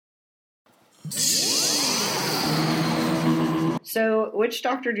So, which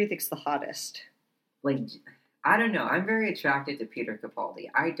Doctor do you think's the hottest? Like, I don't know. I'm very attracted to Peter Capaldi.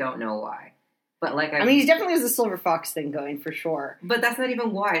 I don't know why. But like, I mean, he definitely has the Silver Fox thing going for sure. But that's not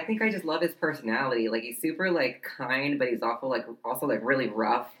even why. I think I just love his personality. Like, he's super like kind, but he's also like really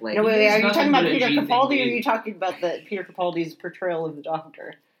rough. Like, No, wait, are you talking about Peter G-thing, Capaldi, or are dude. you talking about Peter Capaldi's portrayal of the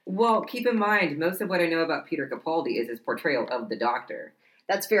Doctor? well, keep in mind, most of what I know about Peter Capaldi is his portrayal of the Doctor.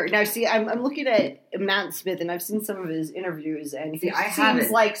 That's fair. Now, see, I'm looking at Matt Smith, and I've seen some of his interviews, and he I seems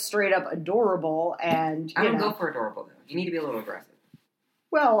haven't. like straight up adorable. And I don't you know, go for adorable though. You need to be a little aggressive.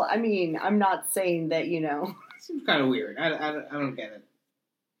 well, I mean, I'm not saying that Seems kind of weird. I don't get it.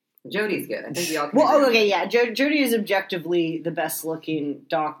 Jodie's good. I think we all. Can Well, agree. okay, yeah, Jodie is objectively the best looking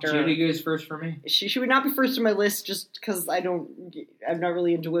Doctor. Jodie goes first for me. She would not be first on my list just because I'm not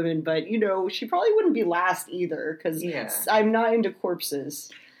really into women, but she probably wouldn't be last either because Yeah. I'm not into corpses.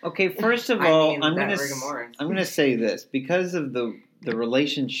 Okay, first of I all, mean, I'm that gonna rigor mortis. I'm gonna say this because of the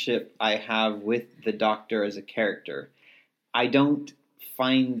relationship I have with the Doctor as a character. I don't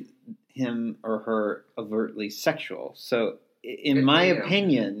find him or her overtly sexual. So, in Good my for you.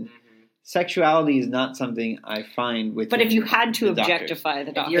 opinion, Mhm. sexuality is not something I find with. But if you had to the Doctor. objectify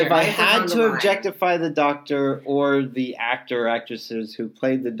the Doctor, you're- If I If it's had on to the line. objectify the Doctor or the actor or actresses who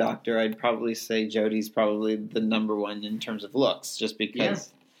played the Doctor, I'd probably say Jodie's probably the number one in terms of looks, just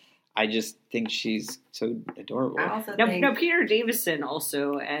because I just think she's so adorable. I also No, think Peter Davison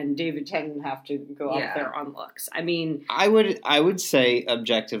also and David Tennant have to go Yeah. up there on looks. I mean, I would say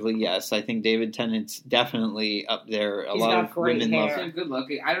objectively yes. I think David Tennant's definitely up there. A He's lot got of great women hair. love So him. good luck.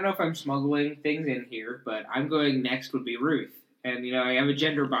 I don't know if I'm smuggling things in here, but I'm going next would be Ruth. And, I have a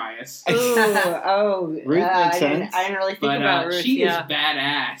gender bias. Ruth makes I sense. didn't really think But about Ruth. she yeah. is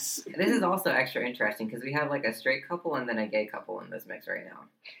badass. this is also extra interesting because we have like a straight couple and then a gay couple in this mix right now.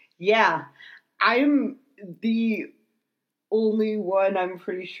 Yeah, I'm the only one I'm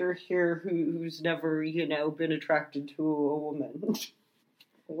pretty sure here who's never, been attracted to a woman.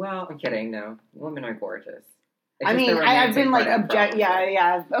 Well, I'm kidding. No, women are gorgeous. It's I just mean, the I've been like romantic part I'm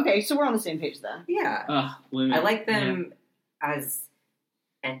yeah. Okay, so we're on the same page then. Yeah, Ugh, women. I like them as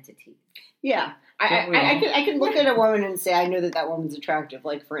entities. Yeah, Don't we all? I can look at a woman and say I know that woman's attractive.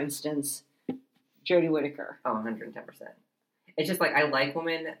 Like for instance, Jodie Whittaker. Oh, 110%. It's just like I like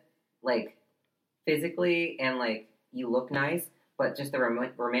women like physically and like you look nice, but just the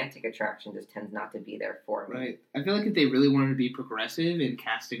romantic attraction just tends not to be there for me. Right. I feel like if they really wanted to be progressive in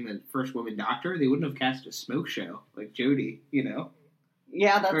casting the first woman Doctor, they wouldn't have cast a smoke show like Jodie,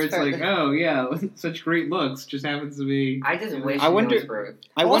 Yeah, that's Where it's fair. like, oh, yeah, such great looks, just happens to be... I just wish I wonder- it was Ruth.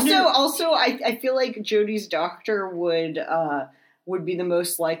 I wonder. Also, I feel like Jodie's Doctor would be the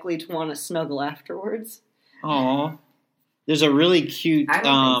most likely to want to snuggle afterwards. Aw. There's a really cute I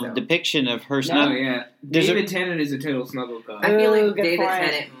don't think so. depiction of her Oh, snuggle. yeah. There's David Tennant is a total snuggle I guy. feel Oh, like good David point.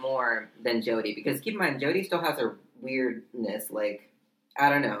 Tennant more than Jodie because keep in mind Jodie still has her weirdness. Like I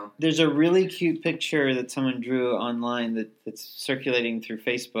don't know. There's a really cute picture that someone drew online that's circulating through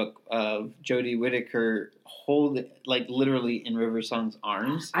Facebook of Jodie Whittaker literally in River Song's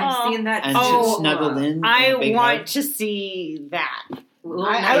arms I've Aw. seen that. and Oh, she's snuggled in. I a big want hug. to see that. Well,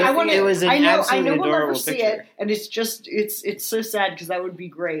 I want to. It was an I know absolutely we'll never adorable see picture. it, and it's so sad because that would be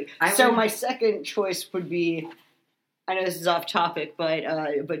great. I So would- my second choice would be. I know this is off topic, but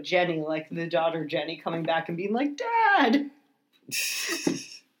Jenny, like the daughter Jenny, coming back and being like, "Dad."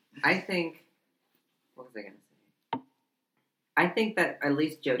 I think. What was I gonna say? I think that at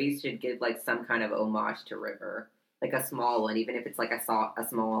least Jodie should give like some kind of homage to River, like a small one, even if it's like a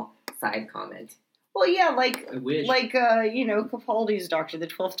small side comment. Well, yeah, like I wish. Capaldi's Doctor, the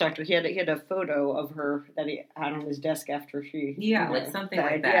 12th Doctor. He had a photo of her that he had on his desk after she Like something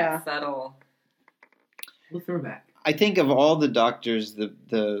like that, Yeah. subtle. We'll throw back. I think of all the Doctors,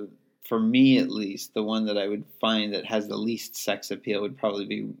 the for me at least, the one that I would find that has the least sex appeal would probably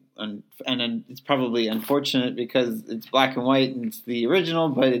be, it's probably unfortunate because it's black and white and it's the original,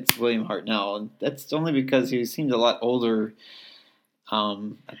 but it's William Hartnell, and that's only because he seemed a lot older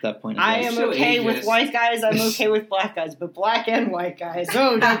at that point. I guess. am So okay with ageist. white guys. I'm okay with black guys, but black and white guys.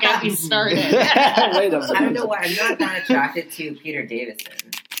 Oh, don't get me started. Wait a minute. I don't know why I'm not that attracted to Peter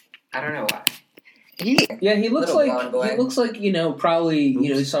Davison. I don't know why. Yeah, he looks Little blonde boy.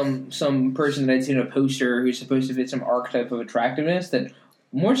 probably some person that I'd seen in a poster who's supposed to fit some archetype of attractiveness that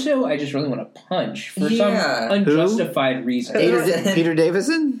more so I just really want to punch for some Yeah. unjustified reason. Peter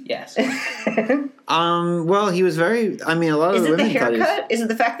Davison? Yes. Well, he was very. I mean, a lot of Is the it the women thought he was. haircut? Is it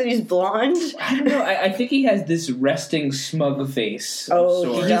the fact that he's blonde? I don't know. I think he has this resting smug face. of Oh,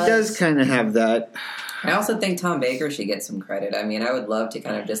 sorts. He does kind of have that. I also think Tom Baker should get some credit. I mean, I would love to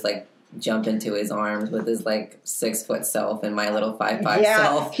kind of just like jump into his arms with his like 6-foot self and my little 5'5" Yeah,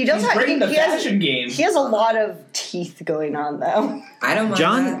 self. he does He's have. great in the He has, fashion game. he has a lot of teeth going on, though. I don't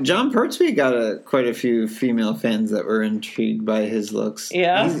mind John Pertwee got quite a few female fans that were intrigued by his looks.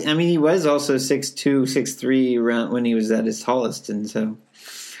 Yeah? He was also 6'2", 6'3" around when he was at his tallest, and so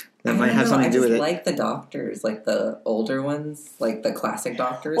that might have something to do with I it. just like the doctors, like the older ones, like the classic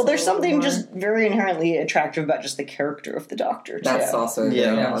doctors. Well, there's a little something more. just very inherently attractive about just the character of the Doctor, too. That's also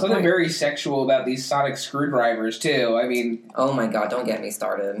Yeah. Yeah, something very sexual about these sonic screwdrivers too. I mean, Oh my god! Don't get me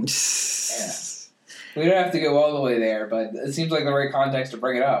started. we don't have to go all the way there, but it seems like the right context to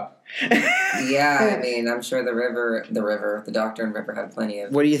bring it up. Yeah, I mean, I'm sure the Doctor and River had plenty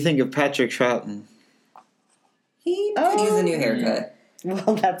of. What do you think of Patrick Troughton? He could use a new haircut.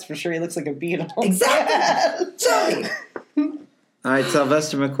 Well, that's for sure. He looks like a beetle. Exactly. Jody. All right,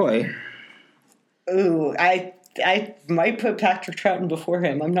 Sylvester McCoy. Ooh, I might put Patrick Troughton before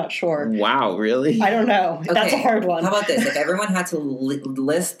him. I'm not sure. Wow, really? I don't know. That's a hard one. How about this? If everyone had to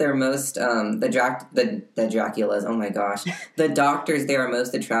list their most the Draculas, oh my gosh, the doctors they are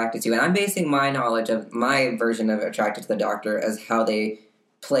most attracted to, and I'm basing my knowledge of my version of attracted to the Doctor as how they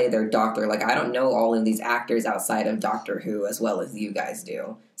play their Doctor. Like I don't know all of these actors outside of Doctor Who as well as you guys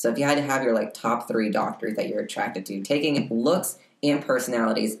do. So if you had to have your like top 3 Doctors that you're attracted to, taking looks and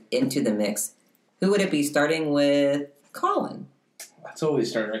personalities into the mix, who would it be? Starting with Colin. That's always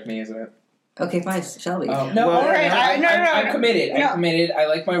started with me, isn't it? Okay, fine, Shelby. No, Well, all right. no, I'm committed. no. I'm committed. I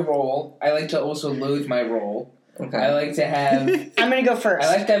like my role. I like to also loathe my role. Okay, I like to have. I'm going to go first.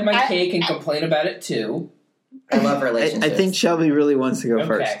 I like to have my cake and complain about it too. I love relationships. I think Shelby really wants to go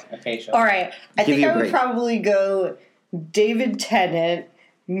first. Okay, Shelby. All right. I Give think you a I would break. probably go David Tennant,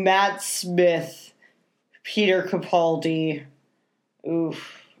 Matt Smith, Peter Capaldi.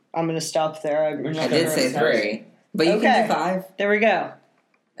 Oof. I'm going to stop there. I'm I not did gonna- say 3, but you Okay. can do 5. There we go.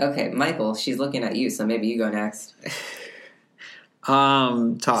 Okay, Michael, she's looking at you, so maybe you go next.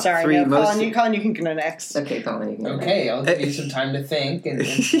 Top Sorry, 3 no, most. Colin, you can go next. Okay, Colin, you can go next. Okay, I'll give you some time to think and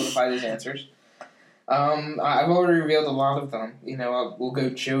solidify those answers. I've already revealed a lot of them. You know, we'll go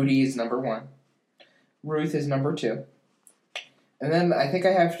Jodie is number 1. Ruth is number 2. And then I think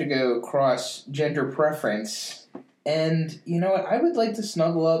I have to go cross gender preference. And you know what? I would like to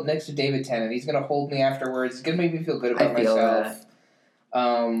snuggle up next to David Tennant. He's going to hold me afterwards. He's going to make me feel good about I feel myself.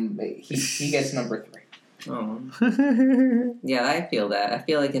 He gets number 3. Oh. Yeah, I feel that. I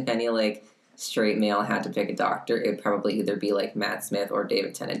feel like if any, like, straight male had to pick a doctor, it would probably either be, like, Matt Smith or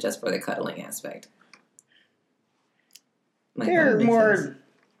David Tennant just for the cuddling aspect. Michael, They're makes more sense.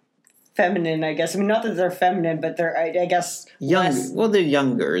 feminine, I guess. I mean, not that they're feminine, but they're, I guess, Young. less. Well, they're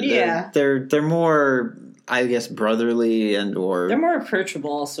younger. Yeah. They're more, I guess, brotherly and or. They're more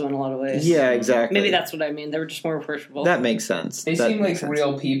approachable also in a lot of ways. Yeah, exactly. Maybe that's what I mean. They were just more approachable. That makes sense. They That seem like makes sense.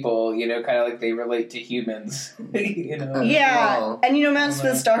 real people, you know, kind of like they relate to humans. You know? Yeah. Oh. And, you know, Matt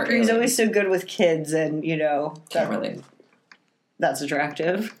Smith's doctor, he's Really? always so good with kids, and, you know, Can't relate. that's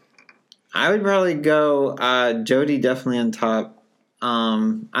attractive. I would probably go Jodie definitely on top.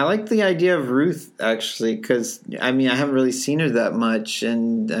 I like the idea of Ruth actually because I mean I haven't really seen her that much,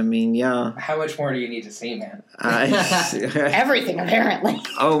 and I mean yeah. How much more do you need to see, man? Everything, apparently.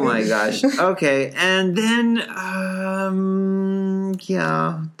 Oh my gosh. Okay, and then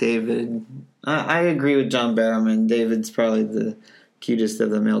yeah, David. I agree with John Barrowman. David's probably the cutest of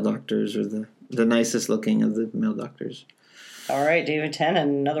the male doctors, or the nicest looking of the male doctors. All right, David Tennant,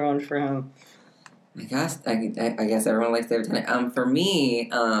 another one for him. I guess everyone likes David Tennant. For me,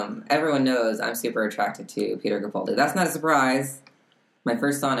 everyone knows I'm super attracted to Peter Capaldi. That's not a surprise. My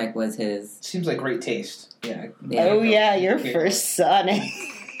first Sonic was his. Seems like great taste. Yeah. Oh, yeah, your first Sonic.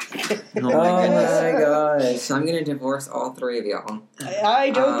 Oh my goodness. gosh! I'm gonna divorce all 3 of y'all. I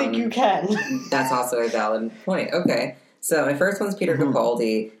don't think you can. That's also a valid point. Okay, so my first one's Peter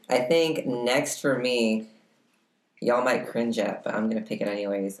Capaldi. I think next for me, y'all might cringe at, but I'm gonna pick it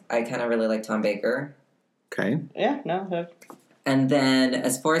anyways. I kind of really like Tom Baker. Okay. Yeah, no. And then,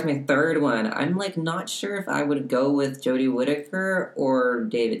 as far as my third one, I'm like not sure if I would go with Jodie Whittaker or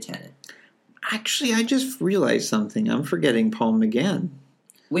David Tennant. Actually, I just realized something. I'm forgetting Paul McGann.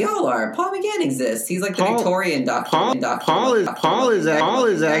 We all are. Paul McGann exists. He's like the Paul- Victorian doctor. Paul is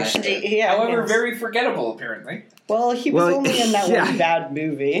actually. Yeah, However, yes. very forgettable, apparently. Well, he was Well, only in that yeah. one bad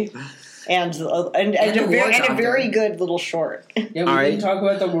movie. And And a the very, War and a Doctor. very good little short. Yeah, we All right. didn't talk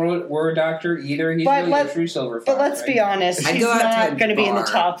about the War Doctor either. He's But really let- a true silver fox. But let's right? be honest, I'd he's go out to not a going to be in the bar.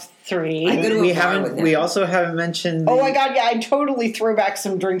 top 3. I go to a We bar with haven't. him. We also haven't mentioned. Oh my god, yeah, I'd totally throw back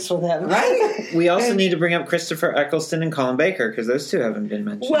some drinks with him. Right? We also need to bring up Christopher Eccleston and Colin Baker because those two haven't been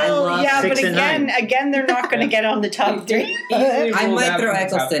mentioned. Well, love yeah, but 6 and 9. again, they're not going to get on the top 3. Easily I ruled might out throw from the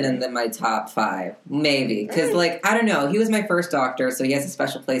top Eccleston in my top 5, maybe, because I don't know. He was my first Doctor, so he has a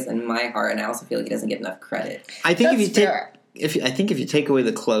special place in my heart, and I also feel like he doesn't get enough credit. I think That's if you take. fair. If you take away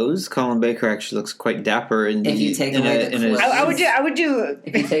the clothes, Colin Baker actually looks quite dapper. If you take away the clothes. I would do.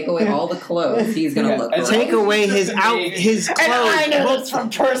 If you take away all the clothes, he's gonna look. Yeah, great. Take away his his clothes. And I know this from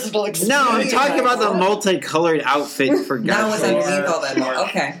personal experience. No, I'm talking about the multicolored outfit for Now God's what's sake. underneath all that?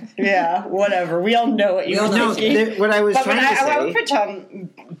 Okay. Yeah, whatever. We all know what you We all were know. No, thinking. what I was But trying to I would say.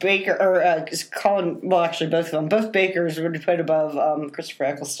 put Baker or Colin. Well, actually, both of them. Both Bakers would put above Christopher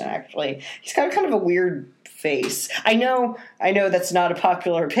Eccleston. Actually, he's got kind of a weird face. I know that's not a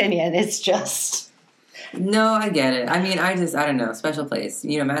popular opinion. It's just. No, I get it. I mean, I don't know. Special place.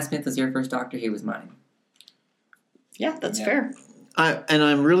 Matt Smith was your first Doctor. He was mine. Yeah, that's Yeah. fair. And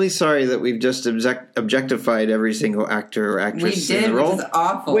I'm really sorry that we've just objectified every single actor or We actress in did, the which role. is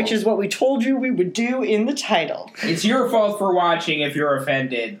awful. Which is what we told you we would do in the title. It's your fault for watching if you're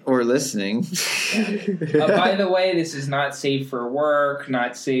offended. Or listening. By the way, this is not safe for work,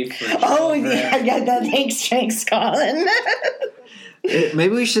 not safe for Oh, children. yeah, thanks, Colin. Maybe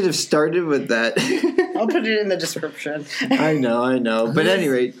we should have started with that. I'll put it in the description. I know. But at any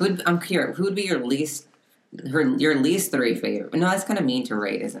rate, I'm curious. Who would be your least 3 favorite? No, that's kind of mean to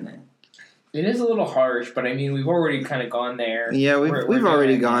rate, isn't it? It is a little harsh, but I mean, we've already kind of gone there. yeah, we've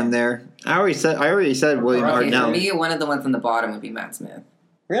already gone there. I already said William Okay, Okay, for Hartnell. me, one of the ones on the bottom would be Matt Smith.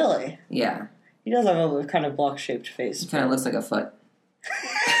 Really? Yeah, He does have a kind of block-shaped face. he kind of looks like a foot.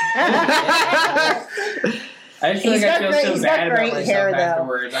 I just feel He's like I got feel great- so he's bad got about great myself hair, though.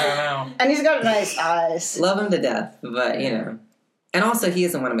 afterwards. I don't know. And he's got nice eyes. Love him to death, but and also he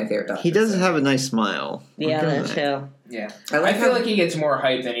isn't one of my favorite Doctors. He does so. have a nice smile. Yeah, that too. Yeah, I I like feel how- like he gets more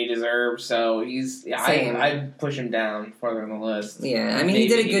hype than he deserves. So Same. I'd push him down further on the list. Yeah, I mean, he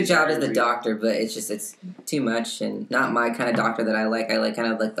did a Maybe good he's job as very the real. Doctor, but it's too much and not my kind of Doctor that I like. I like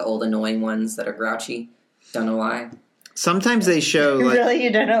kind of like the old annoying ones that are grouchy. Don't know why. Sometimes they show like. Really?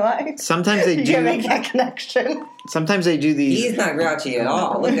 You don't know why? Sometimes they You can't make do. that connection. Sometimes they do these. He's not grouchy at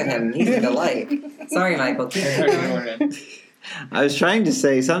all. Look at him. He's a delight. Sorry, Michael. Keep going. I was trying to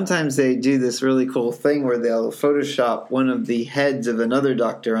say sometimes they do this really cool thing where they'll Photoshop one of the heads of another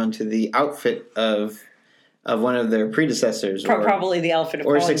Doctor onto the outfit of one of their predecessors. Probably the outfit of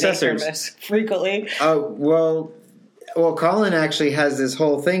or Colin successors. Baker most frequently. Well, Colin actually has this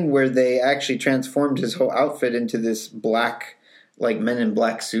whole thing where they actually transformed his whole outfit into this black, like Men in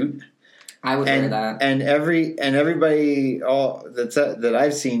Black suit. I would wear that. And everybody that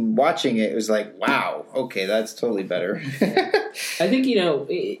I've seen watching it was like, wow, okay, that's totally better. I think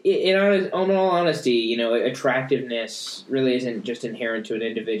in all honesty, attractiveness really isn't just inherent to an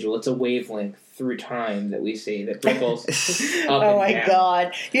individual. It's a wavelength through time that we see that ripples up Oh and my down.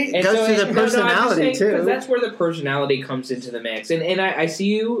 god. It goes to the personality, too. Because that's where the personality comes into the mix. And I see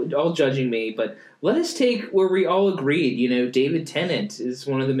you all judging me, but let us take where we all agreed. David Tennant is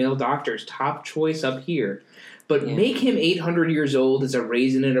one of the male Doctors, top choice up here. But make him 800 years old as a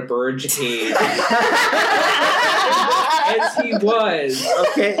raisin in a bird's cage. As he was.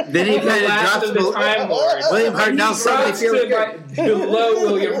 Okay, then he The kind of last drops of the Time Lords. William Hartnell suddenly feels good. Below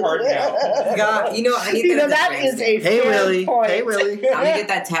William Hartnell. God, I need that is a Hey, fair Willie. point. Hey, Willie. I'm gonna get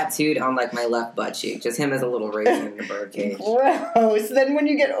that tattooed on like my left butt cheek. Just him as a little raisin in a birdcage. Gross. Then when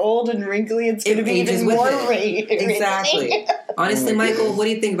you get old and wrinkly, it's going to It be ages even with more it. Exactly. Honestly, Michael, what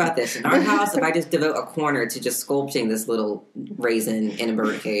do you think about this? In our house, if I just devote a corner to just sculpting this little raisin in a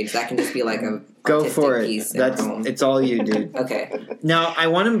birdcage, that can just be like a Go for artistic it. piece in our home. It's all you, dude. Okay. Now, I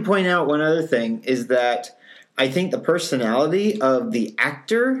want to point out one other thing is that I think the personality of the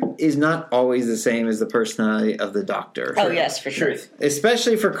actor is not always the same as the personality of the Doctor. Oh, yes, for sure. Truth.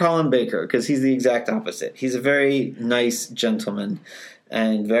 Especially for Colin Baker, because he's the exact opposite. He's a very nice gentleman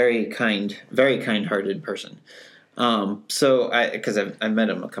and very kind-hearted person. Because I've met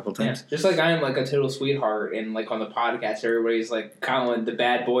him a couple Yeah. times. Just like I am like a total sweetheart, and like on the podcast, everybody's like Colin, the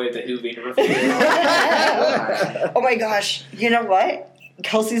bad boy of the Whovian Review. Oh my gosh. You know what?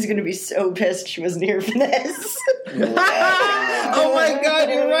 Kelsey's going to be so pissed she wasn't here for this. Oh my God,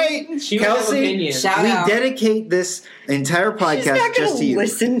 you're right. She would have Kelsey, opinions. Shout we out. dedicate this entire She's podcast not just to going to you.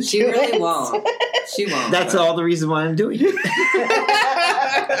 listen to She really it. won't. She won't. That's all the reason why I'm doing it.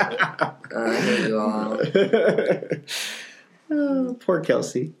 I hate you all. Oh, poor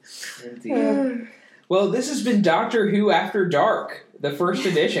Kelsey. Indeed. Well, this has been Doctor Who After Dark, the first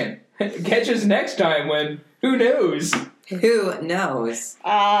edition. Catch us next time when, who knows? Who knows?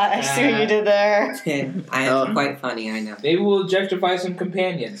 I see what you did there. I am quite funny, I know. Maybe we'll objectify some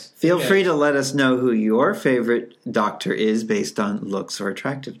companions. Feel Okay. free to let us know who your favorite doctor is based on looks or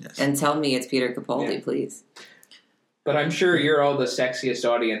attractiveness. And tell me it's Peter Capaldi, please. But I'm sure you're all the sexiest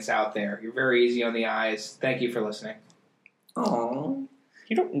audience out there. You're very easy on the eyes. Thank you for listening. Oh,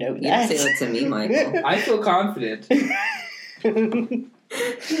 You don't know you that. didn't say that to me, Michael. I feel confident.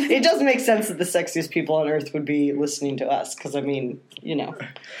 It does make sense that the sexiest people on earth would be listening to us, because, I mean, you know.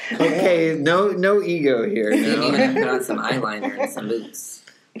 Okay, no ego here. Maybe No. when I put on some eyeliner and some boots.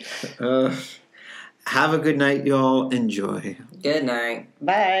 Have a good night, y'all. Enjoy. Good night.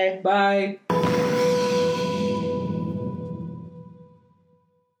 Bye. Bye.